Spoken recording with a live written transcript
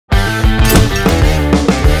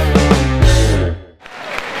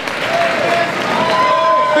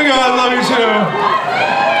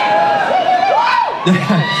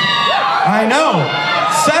I know.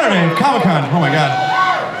 Saturday, ComicCon. Oh my God.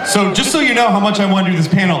 So just so you know how much I want to do this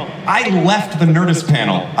panel, I left the Nerdist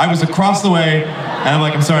panel. I was across the way, and I'm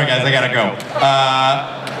like, I'm sorry guys, I gotta go.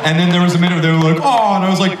 And then there was a minute where they were like, oh, and I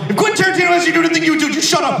was like, if Quentin Tarantino has you do anything you do, just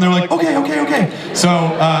shut up. And they were like, okay, okay, okay. So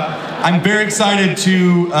I'm very excited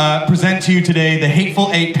to present to you today the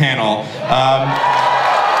Hateful8 panel.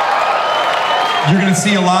 You're gonna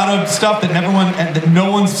see a lot of stuff that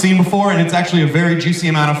no one's seen before, and it's actually a very juicy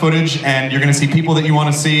amount of footage, and you're gonna see people that you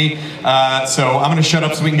wanna see. So I'm gonna shut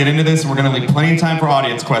up so we can get into this, and we're gonna leave plenty of time for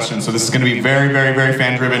audience questions, so this is gonna be very, very, very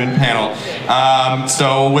fan-driven panel.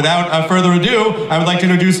 So without further ado, I would like to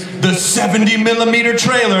introduce the 70mm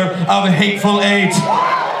trailer of Hateful8.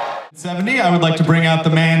 70, I would like to bring out the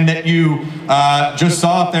man that you just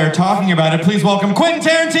saw up there talking about it. Please welcome Quentin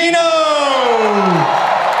Tarantino!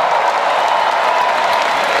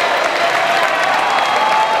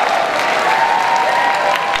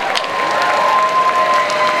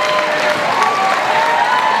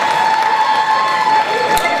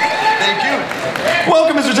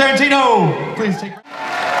 Welcome, Mr. Tarantino. Please take.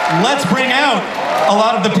 Let's bring out a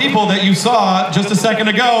lot of the people that you saw just a second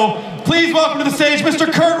ago. Please welcome to the stage, Mr.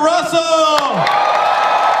 Kurt Russell.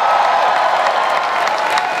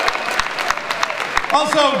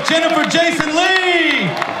 Also, Jennifer Jason Lee.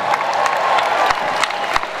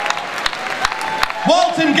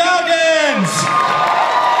 Walton Goggins.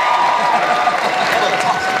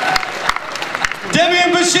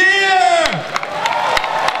 Demian Bashir.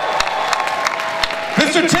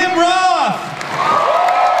 Mr. Tim Roth!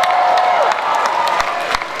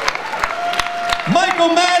 Michael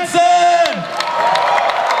Madsen!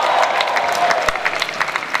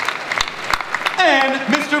 And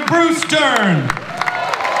Mr. Bruce Dern.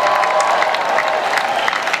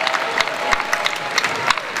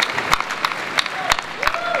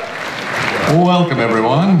 Welcome,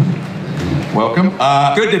 everyone. Welcome.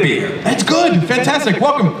 Good to be here. It's good. Fantastic.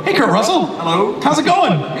 Welcome. Hey, Kurt Russell. Hello. How's it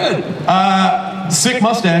going? Good. Sick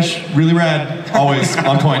mustache, really rad, always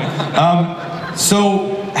on point. So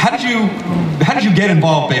how did you get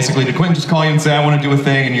involved, basically? Did Quentin just call you and say, I want to do a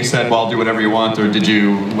thing, and you said, well, I'll do whatever you want, or did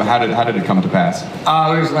you, how did it come to pass?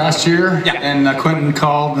 It was last year, yeah. And Quentin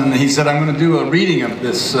called, and he said, I'm going to do a reading of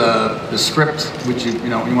this script, which you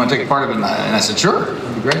want to take part of it, and I said, sure,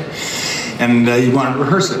 that'd be great. And you want to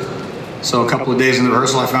rehearse it. So a couple of days in the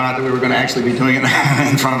rehearsal, I found out that we were going to actually be doing it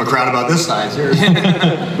in front of a crowd about this size here.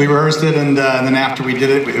 We rehearsed it, and then after we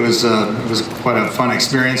did it, it was quite a fun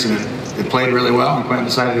experience, and it played really well. And Quentin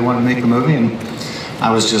decided he wanted to make the movie, and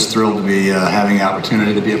I was just thrilled to be having the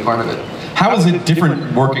opportunity to be a part of it. How is it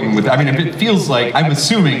different working with? I mean, it feels like, I'm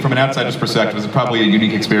assuming from an outsider's perspective, it's probably a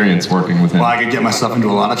unique experience working with him. Well, I could get myself into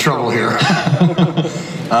a lot of trouble here.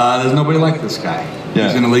 There's nobody like this guy. Yeah.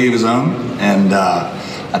 He's in a league of his own, and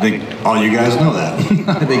I think all you guys know that.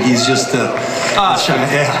 I think he's just, yeah,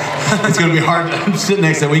 it's going to be hard to sit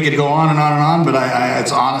next to that. We could go on and on and on, but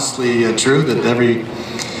it's honestly true that every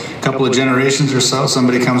couple of generations or so,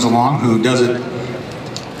 somebody comes along who does it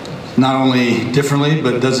not only differently,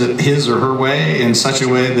 but does it his or her way in such a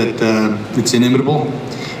way that it's inimitable.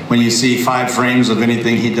 When you see 5 frames of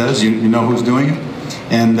anything he does, you know who's doing it.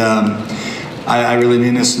 And I really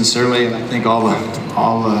mean this sincerely, and I think all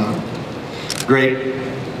the great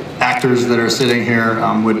actors that are sitting here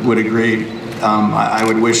would agree. I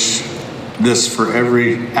would wish this for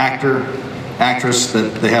every actor, actress,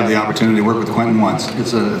 that they have the opportunity to work with Quentin once.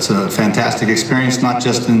 It's a fantastic experience, not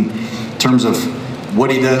just in terms of what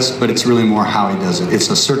he does, but it's really more how he does it. It's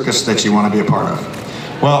a circus that you want to be a part of.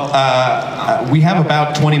 Well, we have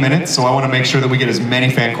about 20 minutes, so I want to make sure that we get as many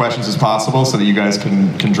fan questions as possible so that you guys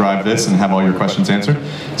can drive this and have all your questions answered.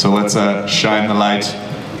 So let's shine the light.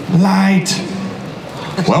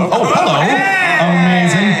 Well, oh, hello. Hey!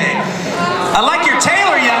 Amazing. I like your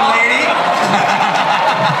tailor, young lady.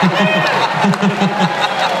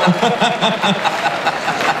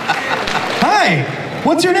 Hi,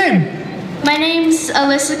 what's your name? My name's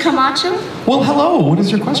Alyssa Camacho. Well, hello. What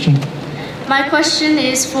is your question? My question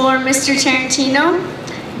is for Mr. Tarantino,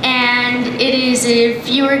 and it is if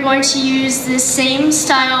you were going to use the same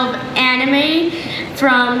style of anime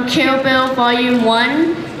from Kill Bill Volume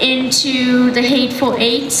 1 into the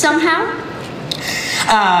Hateful8 somehow?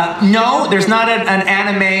 No, there's not an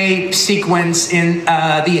anime sequence in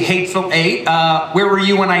the Hateful8. Where were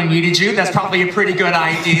you when I needed you? That's probably a pretty good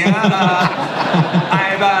idea.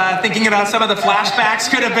 I'm thinking about some of the flashbacks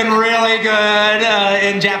could have been really good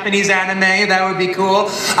in Japanese anime. That would be cool.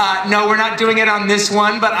 No, we're not doing it on this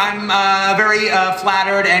one, but I'm very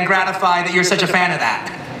flattered and gratified that you're such a fan of that.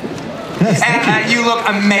 And you look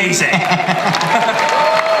amazing. She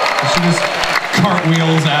just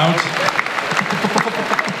cartwheels out.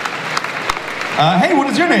 Hey, what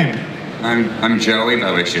is your name? I'm Joey. By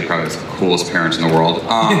the way, she's probably the coolest parents in the world.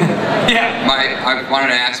 Yeah. I wanted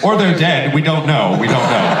to ask. Or they're dead. We don't know. We don't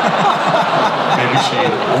know. Maybe she.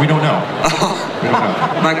 We don't know. We don't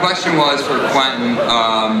know. My question was for Quentin.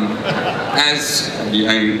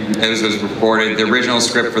 As was reported, the original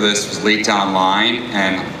script for this was leaked online,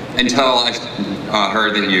 and until I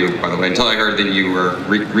heard that you, by the way, until I heard that you were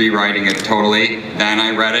rewriting it totally, then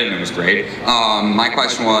I read it and it was great. My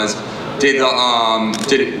question was, did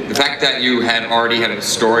the fact that you had already had a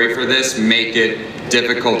story for this make it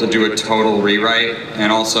difficult to do a total rewrite?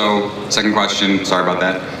 And also, second question, sorry about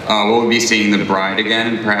that, will we be seeing The Bride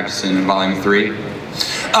again, perhaps in volume 3?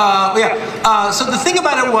 So the thing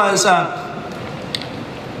about it was,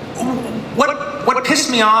 what pissed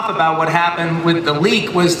me off about what happened with the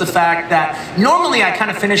leak was the fact that normally I kind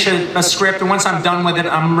of finish a script, and once I'm done with it,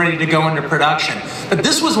 I'm ready to go into production. But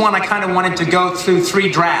this was one I kind of wanted to go through 3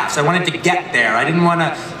 drafts. I wanted to get there. I didn't want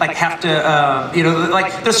to like have to,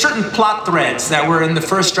 there's certain plot threads that were in the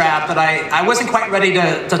first draft that I wasn't quite ready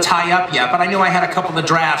to tie up yet, but I knew I had a couple of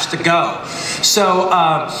drafts to go.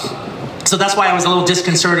 So that's why I was a little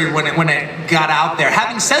disconcerted when it got out there.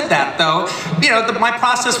 Having said that, though, my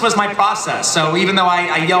process was my process. So even though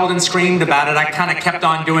I yelled and screamed about it, I kind of kept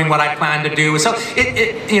on doing what I planned to do. So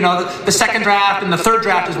the second draft and the third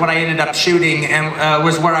draft is what I ended up shooting, and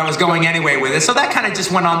was where I was going anyway with it. So that kind of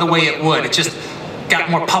just went on the way it would. It just got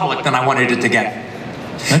more public than I wanted it to get.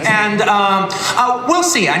 And we'll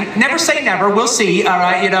see. I never say never. We'll see. All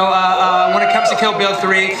right. When it comes to Kill Bill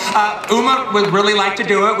 3, Uma would really like to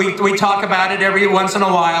do it. We talk about it every once in a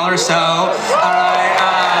while or so. All right.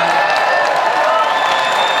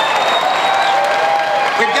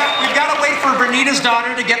 We've got to wait for Bernita's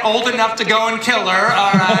daughter to get old enough to go and kill her.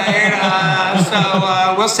 All right.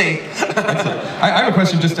 So we'll see. I have a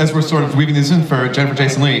question, just as we're sort of weaving this in for Jennifer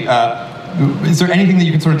Jason Leigh. Is there anything that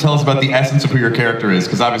you can sort of tell us about the essence of who your character is?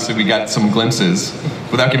 Because obviously we got some glimpses.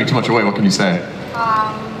 Without giving too much away, what can you say?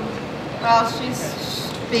 Well, she's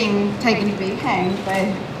being taken to be hanged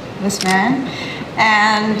by this man.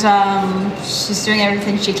 And she's doing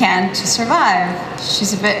everything she can to survive.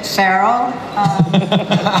 She's a bit feral.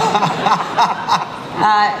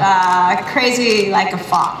 Crazy like a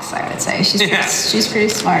fox, I would say. She's pretty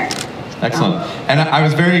smart. Excellent. And I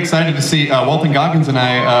was very excited to see Walton Goggins and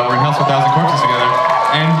I were in House of 1,000 Corpses together.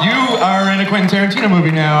 And you are in a Quentin Tarantino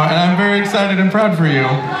movie now, and I'm very excited and proud for you.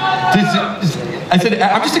 I said,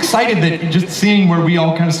 I'm just excited that just seeing where we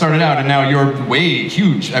all kind of started out, and now you're way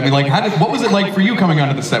huge. I mean, like, what was it like for you coming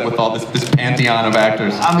onto the set with all this pantheon of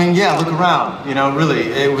actors? I mean, yeah, look around.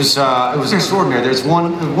 Really, it was extraordinary. There's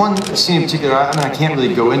one scene in particular. I mean, I can't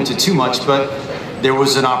really go into too much, but there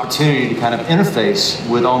was an opportunity to kind of interface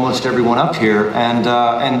with almost everyone up here, and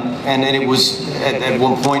it was at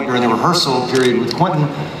one point during the rehearsal period with Quentin,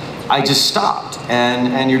 I just stopped,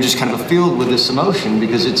 and you're just kind of filled with this emotion,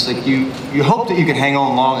 because it's like you hope that you can hang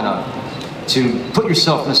on long enough to put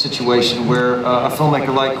yourself in a situation where a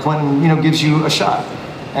filmmaker like Quentin, gives you a shot,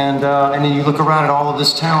 and then you look around at all of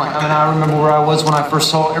this talent. I mean, I remember where I was when I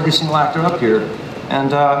first saw every single actor up here.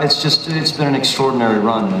 And it's been an extraordinary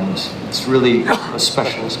run, man. It's really a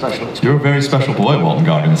special experience. You're a very special boy, Walton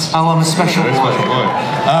Goggins. Oh, I'm a special boy. Special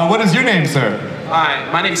boy. What is your name, sir? Hi,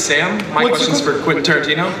 my name's Sam. My question's for Quentin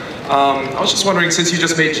Tarantino. I was just wondering, since you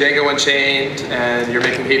just made Django Unchained and you're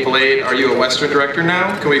making Hateful8, are you a Western director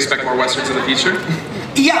now? Can we expect more Westerns in the future?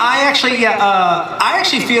 Yeah, I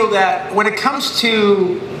actually feel that when it comes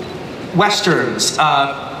to Westerns,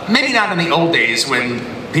 maybe not in the old days when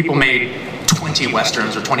people made 20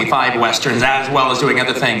 Westerns or 25 Westerns, as well as doing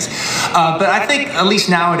other things. But I think, at least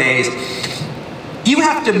nowadays, you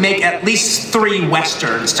have to make at least 3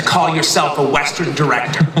 Westerns to call yourself a Western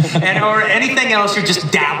director. Or anything else, you're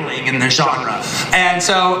just dabbling in the genre. And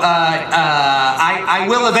so I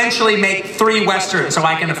will eventually make 3 Westerns so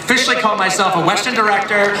I can officially call myself a Western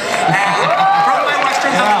director and throw my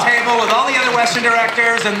Westerns on the table with all the other Western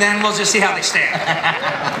directors, and then we'll just see how they stand.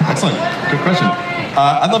 Excellent. Good question.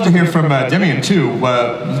 I'd love to hear from Demian, too,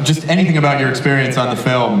 just anything about your experience on the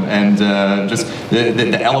film and just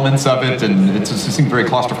the elements of it, and it just seemed very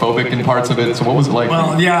claustrophobic in parts of it, so what was it like?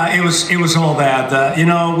 Well, yeah, it was all that.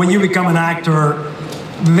 When you become an actor,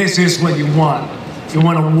 this is what you want. You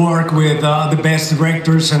want to work with the best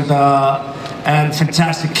directors and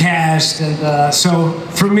fantastic cast, and so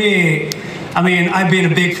for me, I mean, I've been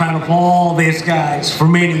a big fan of all these guys for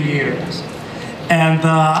many years. And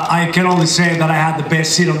I can only say that I had the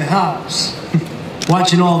best seat on the house.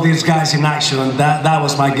 Watching all these guys in action, that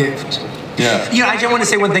was my gift. Yeah. You know, I just want to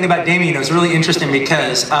say one thing about Damien. It was really interesting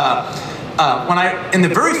because in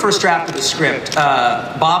the very first draft of the script,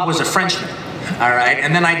 Bob was a Frenchman. All right,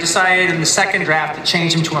 and then I decided in the second draft to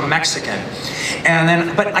change him to a Mexican,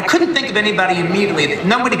 but I couldn't think of anybody immediately.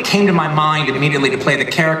 Nobody came to my mind immediately to play the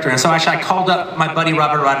character, and so actually I called up my buddy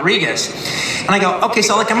Robert Rodriguez, and I go, okay,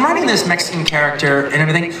 so like I'm writing this Mexican character and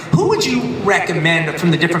everything. Who would you recommend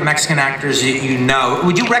from the different Mexican actors you know?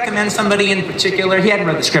 Would you recommend somebody in particular? He hadn't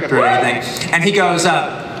read the script or anything, and he goes,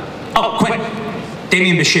 oh, Quentin,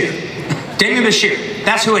 Damien Bashir. Damien Bashir,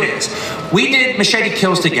 that's who it is. We did Machete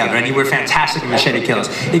Kills together, and you were fantastic in Machete Kills.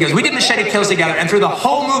 He goes, we did Machete Kills together, and through the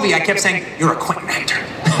whole movie, I kept saying, you're a Quentin actor.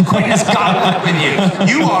 Quentin's got to work with you.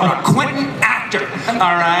 You are a Quentin actor,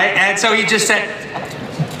 all right? And so he just said,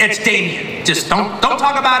 it's Damien. Just don't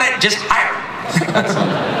talk about it, just hire him.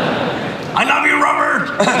 I love you, Robert.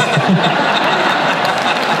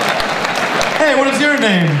 Hey, what is your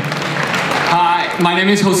name? Hi, my name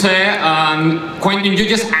is Jose. Quentin, you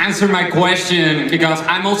just answered my question because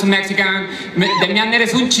I'm also Mexican. Demian,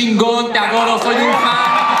 eres un chingón, te adoro, soy un fan.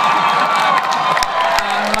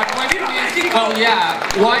 My question is, well,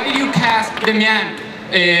 yeah, why did you cast Demian?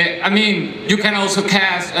 I mean, you can also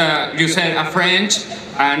cast, you said a French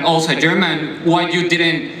and also German. Why you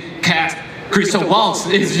didn't cast Christoph Waltz?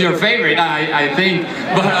 Is your favorite, I think.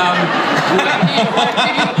 But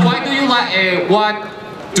why do you like? What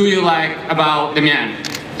do you like about Demian?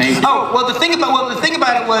 Thank you. Oh, well, the thing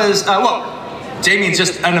about it was, Damien's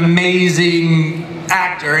just an amazing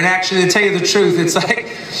actor, and actually, to tell you the truth, it's like,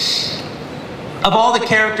 of all the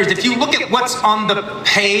characters, if you look at what's on the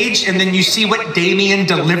page and then you see what Damien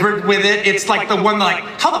delivered with it, it's like the one like,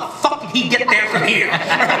 how the fuck did he get there from here?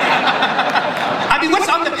 I mean, what's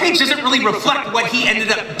on the page doesn't really reflect what he ended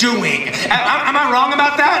up doing. Am I wrong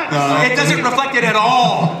about that? No. It doesn't reflect it at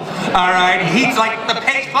all. All right, he's like, the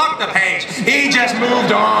page, fuck the page. He just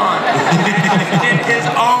moved on. Did his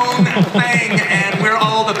own thing, and we're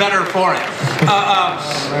all the better for it.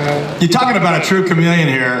 You're talking about a true chameleon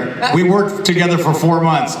here. We worked together for 4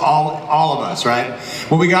 months, all of us, right?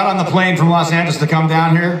 When we got on the plane from Los Angeles to come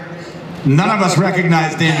down here, none of us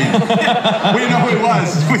recognized Damien. We didn't know who he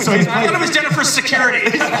was. So he's I thought it was Jennifer's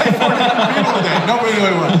security. Nobody knew who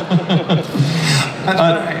he was.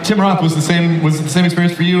 Tim Roth, was it the same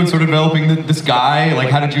experience for you in sort of developing this guy? Like,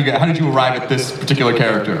 how did you arrive at this particular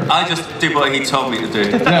character? I just did what he told me to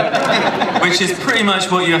do, which is pretty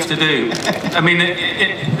much what you have to do. I mean,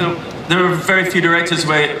 there are very few directors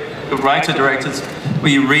where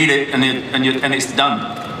you read it and it's done.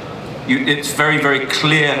 It's very, very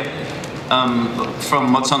clear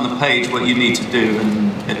from what's on the page what you need to do,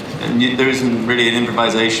 and there isn't really an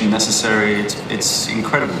improvisation necessary. It's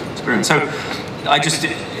incredible experience. So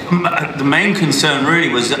the main concern really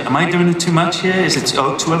was, am I doing it too much here? Is it too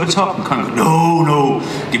over the top? I'm kind of, no,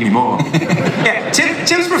 give me more. Yeah,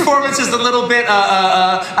 Tim's performance is a little bit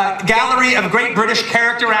a gallery of great British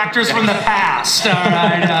character actors from the past. All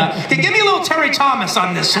right, give me a little Terry Thomas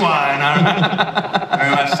on this one.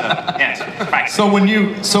 Very much so. Yes. Right. So when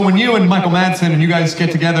you and Michael Madsen and you guys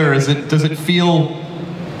get together, does it feel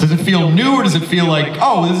new, or does it feel like,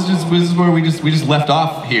 oh, this is where we just left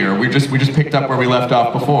off here? We just picked up where we left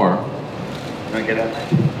off before. Can I get up?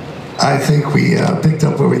 I think we picked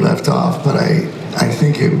up where we left off, but I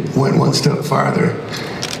think it went one step farther.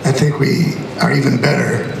 I think we are even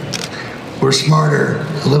better. We're smarter,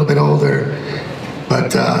 a little bit older,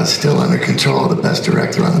 but still under control of the best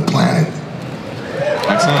director on the planet.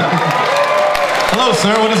 Excellent. Hello,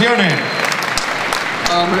 sir. What is your name?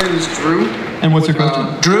 My name is Drew. And what's your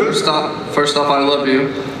question? Drew? First off, I love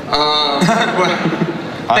you.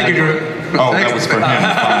 Thank you, Drew. Oh, that was for him.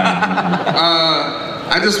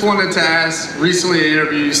 I just wanted to ask, recently in an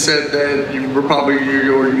interview you said that you were probably,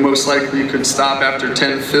 or you most likely could stop after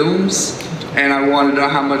 10 films, and I wanted to know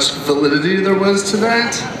how much validity there was to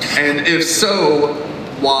that, and if so,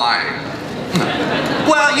 why?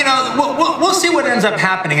 Well, you know, we'll see what ends up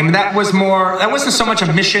happening. I mean, that wasn't so much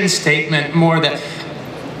a mission statement, more that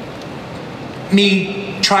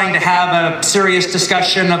me trying to have a serious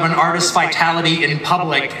discussion of an artist's vitality in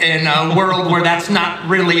public in a world where that's not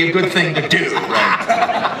really a good thing to do.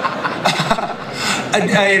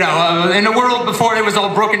 You know, in a world before it was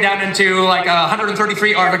all broken down into like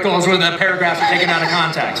 133 articles where the paragraphs are taken out of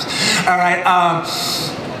context. All right.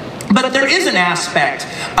 But there is an aspect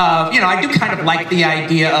of, you know, I do kind of like the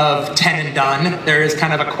idea of 10 and done. There is a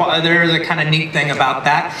kind of neat thing about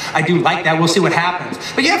that. I do like that. We'll see what happens.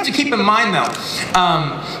 But you have to keep in mind, though,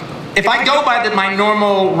 if I go by my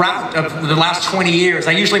normal route of the last 20 years,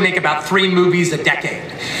 I usually make about 3 movies a decade.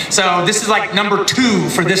 So this is like number 2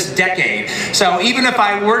 for this decade. So even if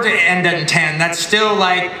I were to end in 10, that's still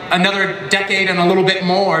like another decade and a little bit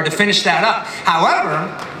more to finish that up. However,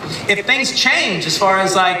 if things change as far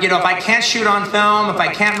as like, you know, if I can't shoot on film, if I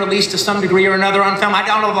can't release to some degree or another on film, I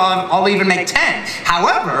don't know if I'll even make 10.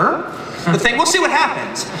 However, the thing, we'll see what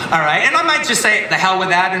happens, all right? And I might just say, the hell with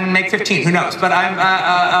that and make 15, who knows? But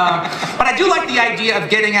but I do like the idea of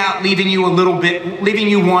getting out, leaving you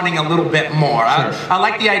wanting a little bit more. I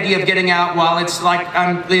like the idea of getting out while it's like,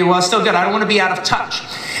 well, it's still good. I don't want to be out of touch.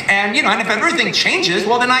 And, you know, and if everything changes,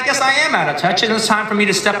 well, then I guess I am out of touch, and it's time for me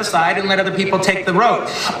to step aside and let other people take the road.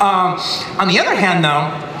 On the other hand,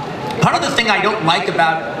 though, part of the thing I don't like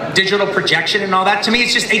about digital projection and all that, to me,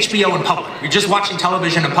 it's just HBO in public. You're just watching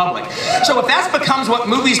television in public. So if that becomes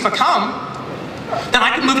what movies become, then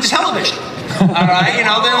I can move to television. All right, you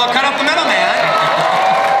know, then we'll cut off the middleman.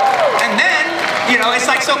 And then, you know,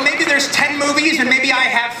 it's like, so maybe there's 10 movies and maybe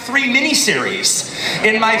I have 3 miniseries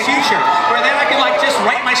in my future, where then I can like just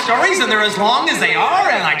write my stories and they're as long as they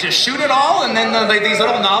are, and I just shoot it all, and then these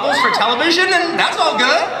little novels for television, and that's all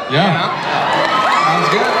good. Yeah. You know?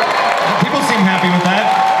 Sounds good. People seem happy with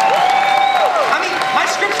that.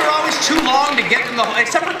 Too long to get them the whole,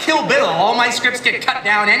 except for Kill Bill, all my scripts get cut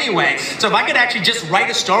down anyway. So if I could actually just write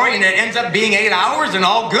a story and it ends up being 8 hours and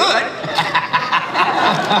all good,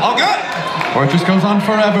 all good. Or it just goes on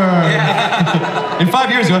forever. Yeah. In 5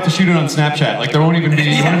 years, you'll have to shoot it on Snapchat. Like, there won't even be,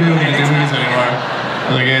 you won't be able to do movies anymore.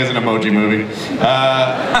 Like, it's an emoji movie.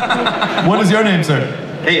 What is your name, sir?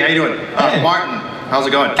 Hey, how you doing? Hey. Martin. How's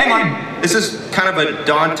it going? Hey, Martin. This is kind of a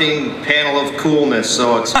daunting panel of coolness,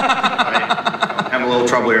 so it's I have a little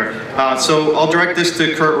trouble here. So I'll direct this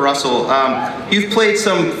to Kurt Russell. You've played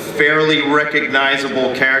some fairly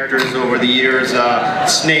recognizable characters over the years: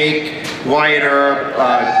 Snake, Wyatt Earp,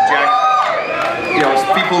 Jack. You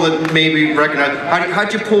know, people that maybe recognize.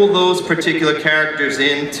 How'd you pull those particular characters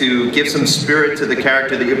in to give some spirit to the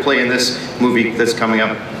character that you play in this movie that's coming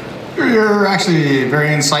up? You're actually very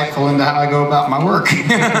insightful into how I go about my work.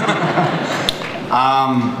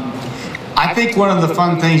 I think one of the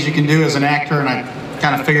fun things you can do as an actor, and I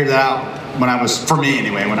kind of figured it out when I was, for me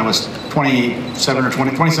anyway, when I was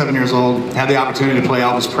 27 years old, had the opportunity to play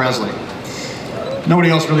Elvis Presley. Nobody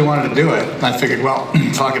else really wanted to do it. I figured, well,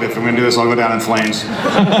 fuck it, if I'm going to do this, I'll go down in flames.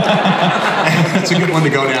 That's a good one to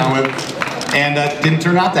go down with. And it didn't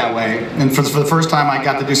turn out that way. And for the first time, I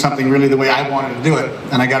got to do something really the way I wanted to do it.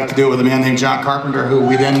 And I got to do it with a man named John Carpenter, who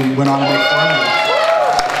we then went on to make fun of.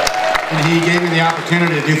 And he gave me the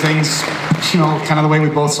opportunity to do things, you know, kind of the way we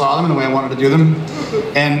both saw them and the way I wanted to do them.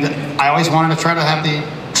 And I always wanted to try to have the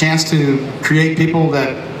chance to create people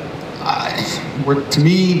that were, to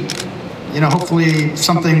me, you know, hopefully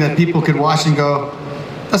something that people could watch and go,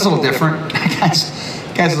 that's a little different.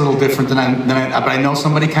 Guy's a little different but I know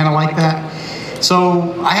somebody kind of like that.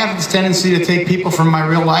 So I have this tendency to take people from my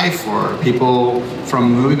real life or people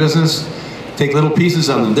from the movie business, take little pieces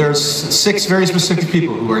of them. There's 6 very specific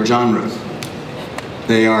people who are John Ruth.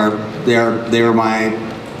 They are my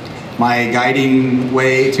guiding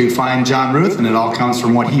way to find John Ruth, and it all comes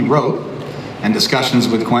from what he wrote and discussions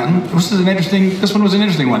with Quentin. This one was an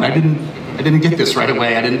interesting one. I didn't get this right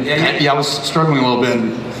away. I was struggling a little bit,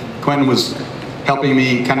 and Quentin was helping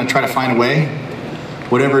me kind of try to find a way.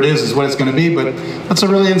 Whatever it is what it's going to be, but that's a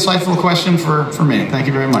really insightful question for me. Thank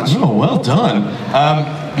you very much. Oh, well done.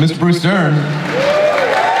 Mr. Bruce Dern,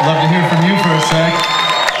 love to hear from you for a sec.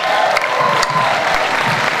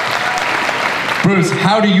 Bruce,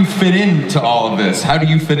 how do you fit into all of this? How do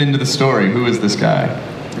you fit into the story? Who is this guy?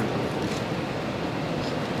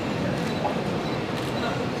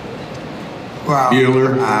 Well,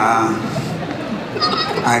 Bueller.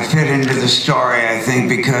 I fit into the story, I think,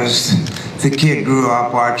 because the kid grew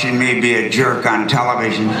up watching me be a jerk on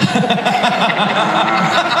television.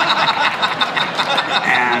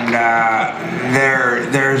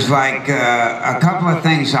 There's like a couple of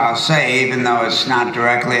things I'll say, even though it's not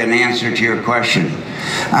directly an answer to your question.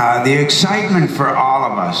 The excitement for all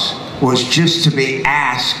of us was just to be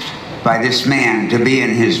asked by this man to be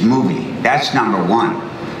in his movie. That's number one.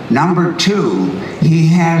 Number two,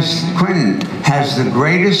 Quentin has the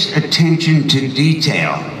greatest attention to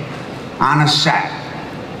detail on a set,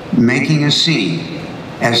 making a scene,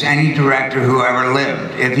 as any director who ever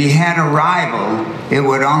lived. If he had a rival, it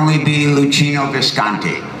would only be Luchino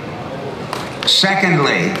Visconti.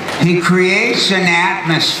 Secondly, he creates an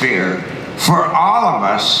atmosphere for all of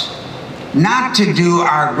us, not to do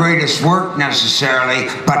our greatest work necessarily,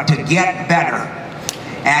 but to get better.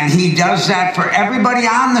 And he does that for everybody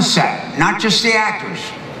on the set, not just the actors.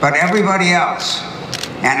 but everybody else.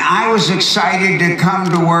 And I was excited to come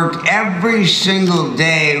to work every single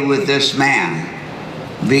day with this man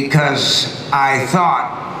because I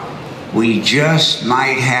thought we just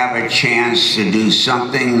might have a chance to do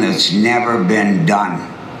something that's never been done.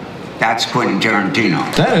 That's Quentin Tarantino.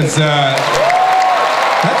 That is,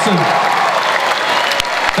 that's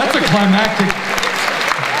a climactic,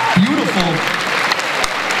 beautiful.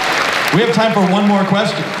 We have time for one more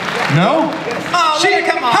question. No? Oh,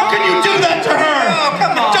 come on. How can you do that to her? Oh,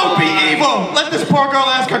 come on. Don't be evil. Let this poor girl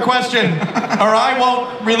ask her question, or I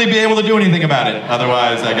won't really be able to do anything about it.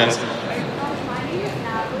 Otherwise, I guess.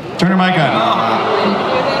 Turn her mic on.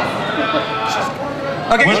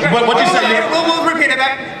 Okay, what'd you say? We'll repeat it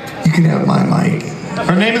back. You can have my mic.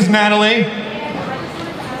 Her name is Natalie.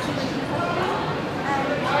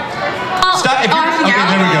 Stop. Okay,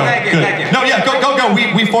 there we go. Thank you, Good. thank you. No, yeah, go.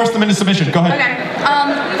 We forced them into submission. Go ahead. Okay.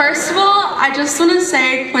 First of all, I just want to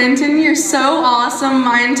say, Quentin, you're so awesome.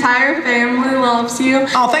 My entire family loves you.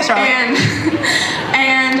 Oh, thanks, Charlie.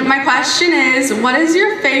 And my question is, what is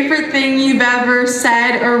your favorite thing you've ever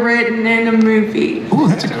said or written in a movie? Ooh,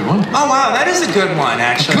 that's a good one. Oh, wow, that is a good one,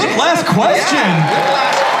 actually. Good last question. Yeah, good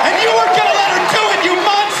last question. And you weren't gonna let her do it, you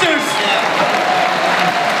monsters!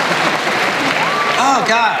 Oh,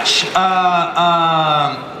 gosh.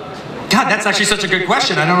 God, that's actually such a good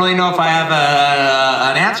question. I don't really know if I have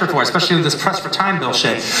an answer for it, especially with this press for time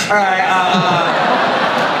bullshit. All right.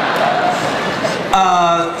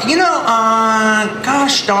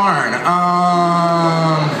 Gosh darn.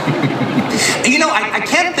 I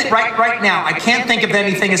can't think right now. I can't think of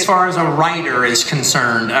anything as far as a writer is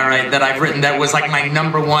concerned. All right, that I've written that was like my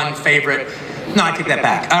 #1 favorite. No, I take that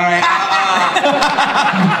back. All right.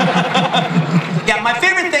 Yeah, my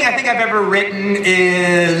favorite thing I think I've ever written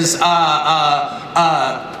is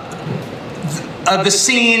the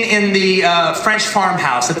scene in the French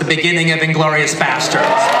farmhouse at the beginning of *Inglourious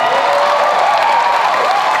Basterds*.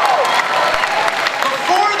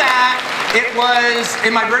 It was,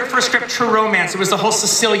 in my very first script, True Romance, it was the whole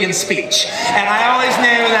Sicilian speech. And I always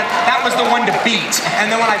knew that was the one to beat. And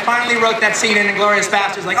then when I finally wrote that scene in *Inglourious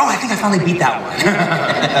Basterds*, like, oh, I think I finally beat that one.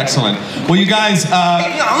 Excellent. Well, you guys,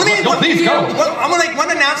 please go. I'm going to make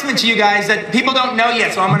one announcement to you guys that people don't know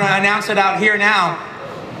yet, so I'm going to announce it out here now.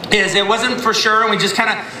 It wasn't for sure, and we just kind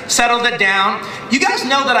of settled it down. You guys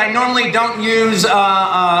know that I normally don't use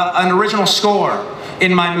an original score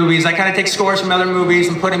in my movies. I kind of take scores from other movies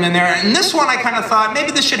and put them in there. And this one I kind of thought maybe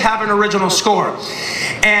this should have an original score.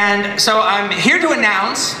 And so I'm here to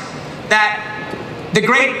announce that the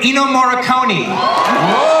great Ennio Morricone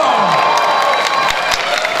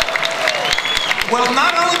will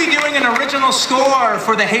not only be doing an original score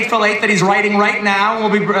for the Hateful 8 that he's writing right now. We'll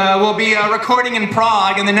be recording in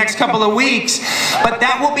Prague in the next couple of weeks. But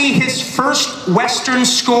that will be his first Western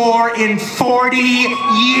score in 40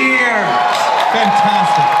 years.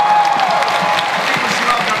 Fantastic.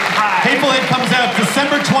 Hateful 8 comes out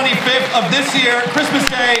December 25th of this year, Christmas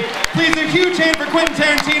Day. Please, a huge hand for Quentin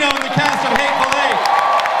Tarantino and the cast of Hateful 8.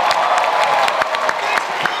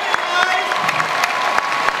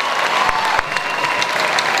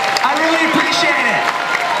 I really appreciate it.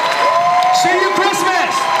 See you